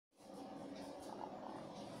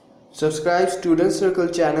Subscribe Student Circle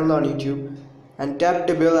channel on YouTube and tap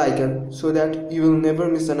the bell icon so that you will never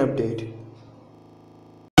miss an update.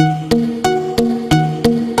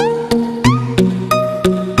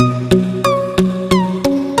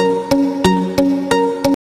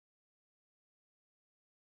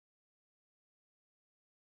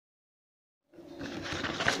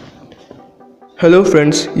 Hello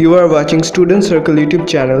friends, you are watching Student Circle YouTube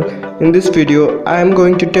channel. In this video, I am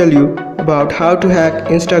going to tell you about how to hack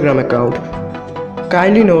Instagram account.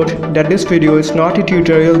 Kindly note that this video is not a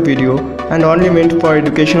tutorial video and only meant for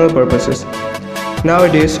educational purposes.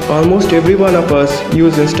 Nowadays, almost every one of us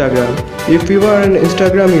use Instagram. If you are an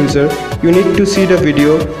Instagram user, you need to see the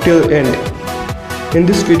video till end. In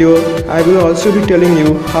this video, I will also be telling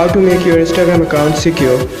you how to make your Instagram account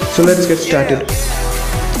secure. So let's get started.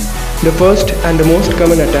 The first and the most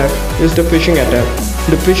common attack is the phishing attack.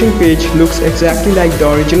 The phishing page looks exactly like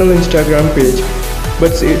the original Instagram page,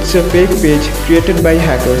 but it's a fake page created by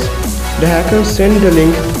hackers. The hackers send the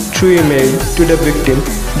link through email to the victim.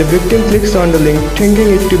 The victim clicks on the link thinking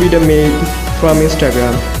it to be the mail from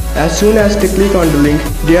Instagram. As soon as they click on the link,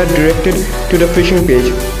 they are directed to the phishing page,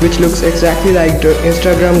 which looks exactly like the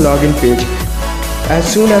Instagram login page.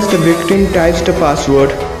 As soon as the victim types the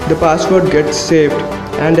password gets saved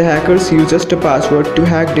and the hackers uses the password to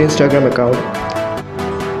hack the Instagram account.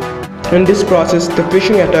 In this process, the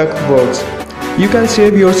phishing attack works. You can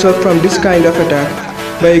save yourself from this kind of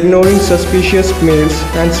attack by ignoring suspicious mails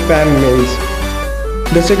and spam mails.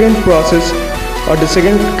 The second process or the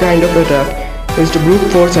second kind of attack is the brute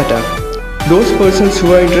force attack. Those persons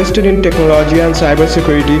who are interested in technology and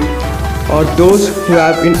cybersecurity, or those who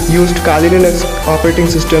have used Kali Linux operating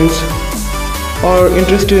systems or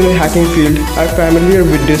interested in the hacking field are familiar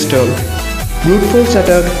with this term. Brute force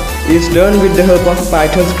attack is done with the help of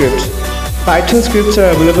Python scripts. Python scripts are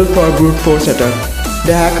available for brute force attack.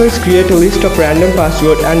 The hackers create a list of random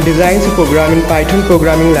passwords and designs a program in Python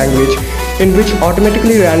programming language in which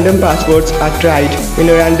automatically random passwords are tried in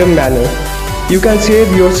a random manner. You can save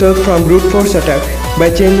yourself from brute force attack by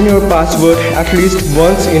changing your password at least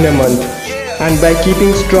once in a month and by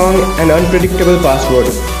keeping strong and unpredictable password.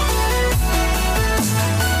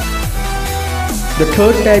 The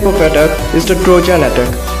third type of attack is the Trojan attack.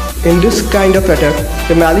 In this kind of attack,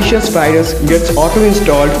 the malicious virus gets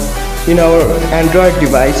auto-installed in our Android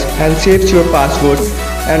device and saves your password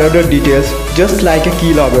and other details just like a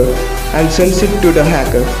keylogger and sends it to the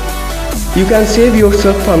hacker. You can save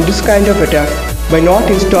yourself from this kind of attack by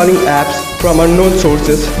not installing apps from unknown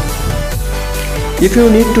sources. If you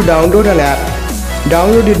need to download an app,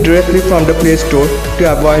 download it directly from the Play Store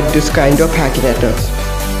to avoid this kind of hacking attacks.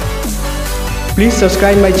 Please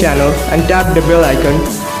subscribe my channel and tap the bell icon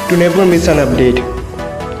to never miss an update.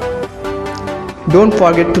 Don't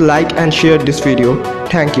forget to like and share this video.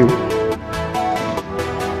 Thank you.